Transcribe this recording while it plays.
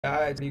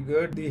Yeah, it's pretty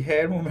good. The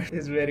hair movement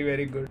is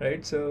very good,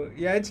 right? So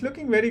yeah, it's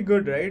looking very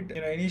good, right?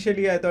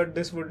 Initially I thought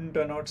this wouldn't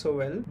turn out so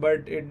well,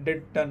 but it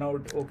did turn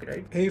out okay,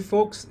 right? Hey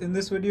folks, in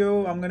this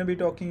video, I'm gonna be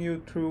talking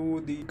you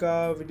through the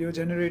PIKA video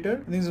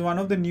generator. This is one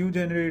of the new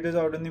generators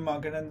out in the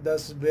market and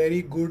does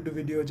very good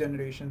video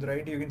generations,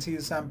 right? You can see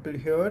the sample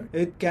here.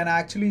 It can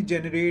actually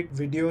generate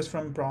videos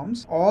from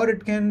prompts, or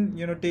it can,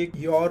 take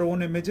your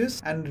own images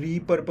and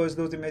repurpose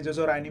those images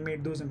or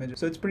animate those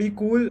images. So it's pretty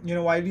cool.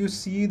 While you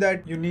see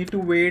that you need to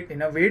wait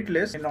in a wait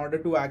list in order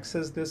to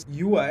access this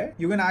UI,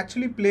 you can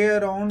actually play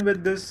around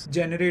with this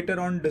generator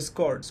on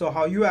Discord. So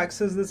how you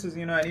access this is,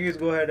 anyways,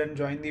 go ahead and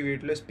join the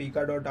waitlist.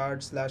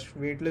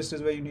 pika.art/waitlist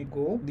is where you need to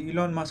go. The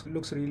Elon Musk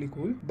looks really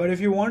cool. But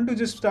if you want to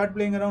just start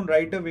playing around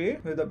right away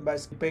by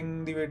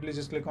skipping the waitlist,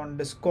 just click on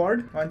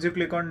Discord. Once you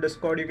click on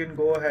Discord, you can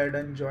go ahead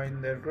and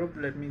join their group.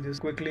 Let me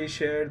just quickly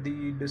share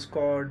the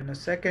Discord in a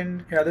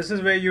second. Yeah, this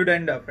is where you'd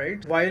end up,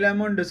 right? While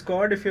I'm on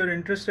Discord, if you're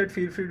interested,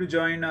 feel free to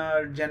join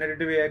our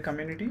generative AI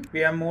community. We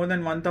have more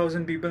than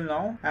 1,000 people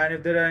now, and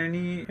if there are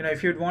any,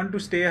 if you'd want to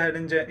stay ahead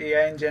in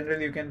AI in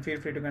general, you can feel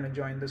free to kind of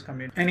join this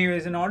community.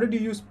 Anyways, in order to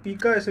use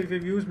PIKA, so if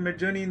you've used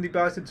Midjourney in the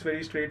past, it's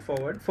very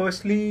straightforward.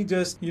 Firstly,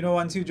 just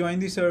once you join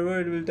the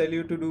server, it will tell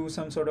you to do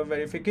some sort of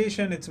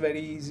verification. It's very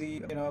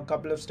easy, a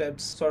couple of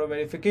steps sort of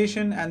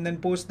verification, and then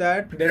post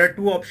that. There are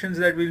two options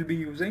that we'll be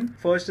using.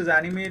 First is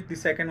animate, the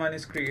second one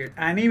is create.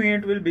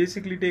 Animate will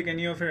basically take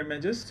any of your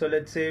images. So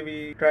let's say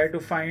we try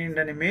to find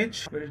an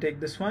image, we'll take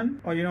this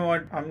one, or you know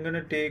what, I'm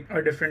gonna take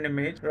a different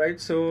image, right?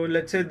 So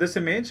let's say this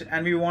image,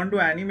 and we want to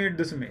animate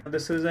this image.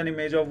 This is an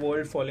image of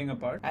world falling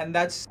apart, and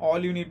that's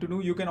all you need to do.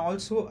 You can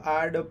also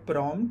add a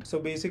prompt. So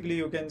basically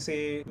you can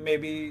say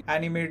maybe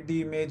animate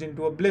the image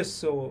into a bliss.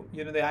 So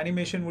the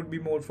animation would be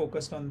more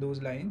focused on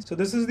those lines. So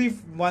this is the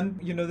one,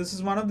 this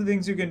is one of the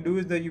things you can do,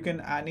 is that you can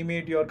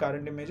animate your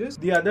current images.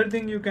 The other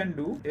thing you can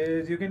do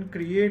is you can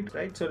create,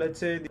 right? So let's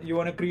say you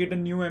want to create a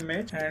new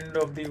image, end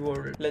of the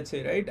world, let's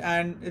say, right?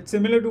 And it's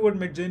similar to what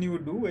Midjourney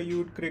would do, where you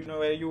would create,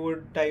 where you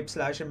would type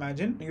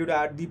 /imagine, you'd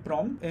add the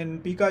prompt.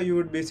 In PIKA, you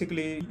would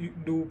basically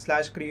do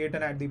 /create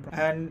and add the prompt.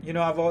 And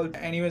I've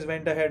anyways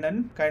went ahead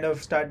and kind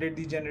of started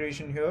the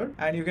generation here,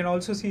 and you can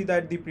also see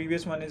that the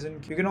previous one is in.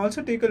 You can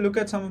also take a look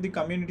at some of the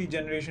community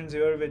generations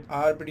here, which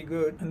are pretty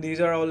good, and these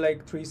are all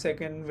like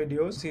 3-second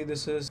videos. See,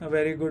 this is a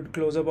very good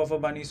close-up of a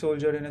bunny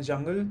soldier in a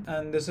jungle,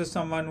 and this is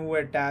someone who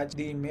attached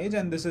the image,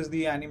 and this is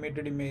the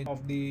animated image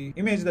of the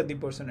image that the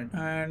person had.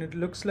 And it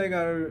looks like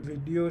our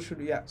video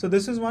should, yeah. So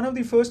this is one of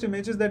the first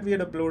images that we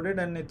had uploaded,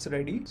 and it's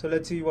ready. So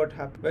let's see what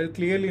happened. Well,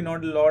 clearly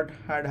not a lot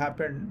had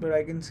happened, but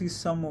I can see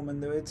some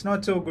movement there. It's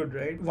not so good,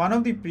 right? One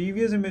of the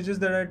previous images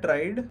that I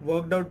tried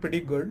worked out pretty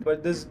good,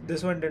 but this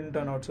one didn't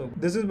turn out so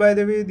good. This is, by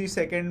the way, the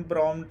second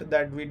prompt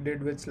that we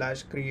did with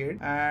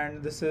 /create,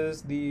 and this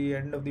is the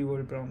end of the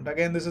world prompt.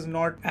 Again, this is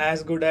not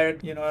as good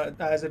at,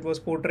 as it was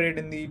portrayed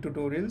in the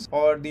tutorials,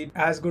 or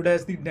as good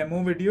as the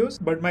demo videos,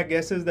 but my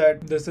guess is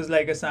that this is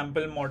like a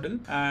sample model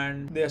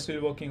and they are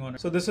still working on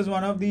it. So this is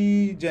one of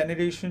the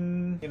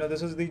generation,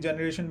 this is the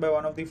generation by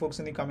one of the folks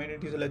in the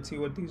community. So let's see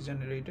what these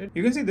generated.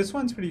 You can see this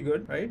one's pretty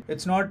good, right?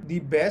 It's not the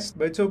best,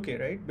 but it's okay,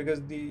 right?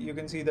 Because you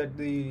can see that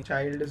the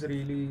child is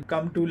really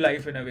come to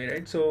life in a way,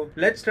 right? So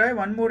let's try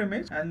one more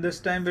image, and this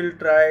time we'll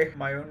try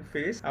my own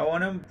face. I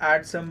want to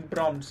add some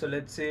prompts. So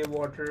let's say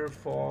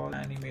waterfall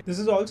animate. This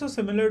is also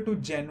similar to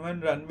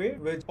Gen1 Runway,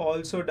 which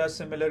also does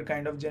similar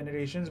kind of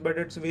generations, but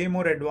it's way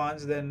more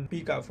advanced than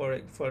PIKA. For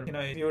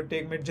if you would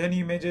take Midjourney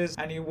images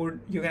and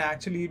you can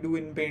actually do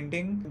in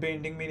painting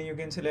meaning you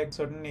can select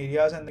certain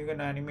areas and you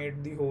can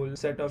animate the whole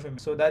set of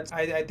images. So that's,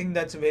 I think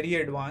that's very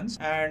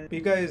advanced, and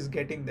PIKA is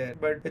getting there,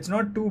 but it's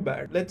not too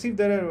bad. Let's see if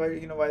there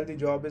are, while the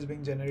job is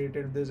being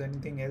generated, if there's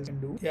anything else we can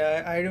do.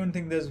 Yeah, I don't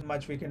think there's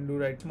much we can do,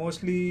 right? It's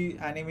mostly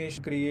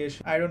animation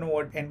creation. I don't know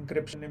what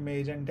encryption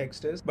image and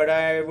text is, but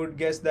I would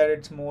guess that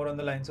it's more on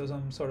the lines of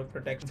some sort of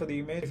protection for the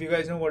image. If you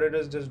guys know what it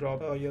is, just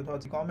drop your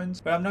thoughts in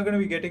comments, but I'm not going to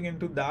be getting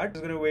into that. I'm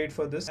just going to wait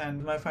for this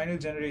and my final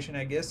generation,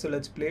 I guess. So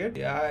let's play it.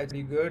 Yeah, it's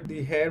pretty good.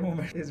 The hair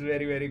movement is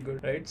very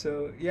good, right?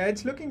 So yeah,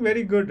 it's looking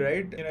very good,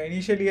 right?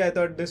 Initially I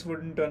thought this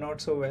wouldn't turn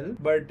out so well,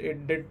 but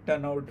it did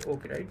turn out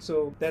okay, right?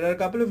 So there are a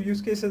couple of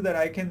use cases that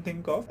I can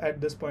think of at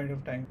this point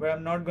of time, but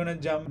I'm not gonna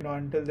jump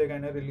until they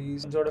kind of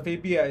release some sort of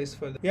APIs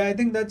for this. Yeah, I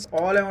think that's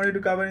all I wanted to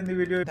cover in the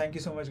video. Thank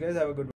you so much, guys. Have a good one.